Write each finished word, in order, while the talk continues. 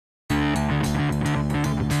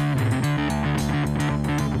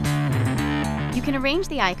You can arrange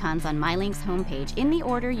the icons on MyLink's homepage in the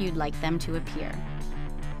order you'd like them to appear.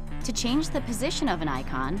 To change the position of an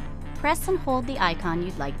icon, press and hold the icon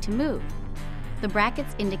you'd like to move. The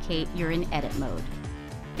brackets indicate you're in edit mode.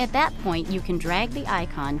 At that point, you can drag the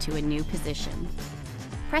icon to a new position.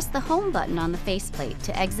 Press the Home button on the faceplate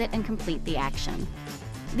to exit and complete the action.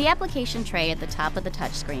 The application tray at the top of the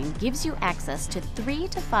touchscreen gives you access to 3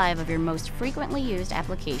 to 5 of your most frequently used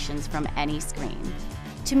applications from any screen.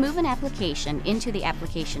 To move an application into the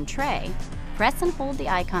application tray, press and hold the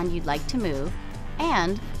icon you'd like to move,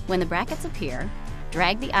 and, when the brackets appear,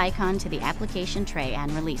 drag the icon to the application tray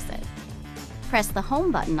and release it. Press the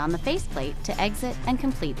Home button on the faceplate to exit and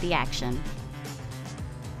complete the action.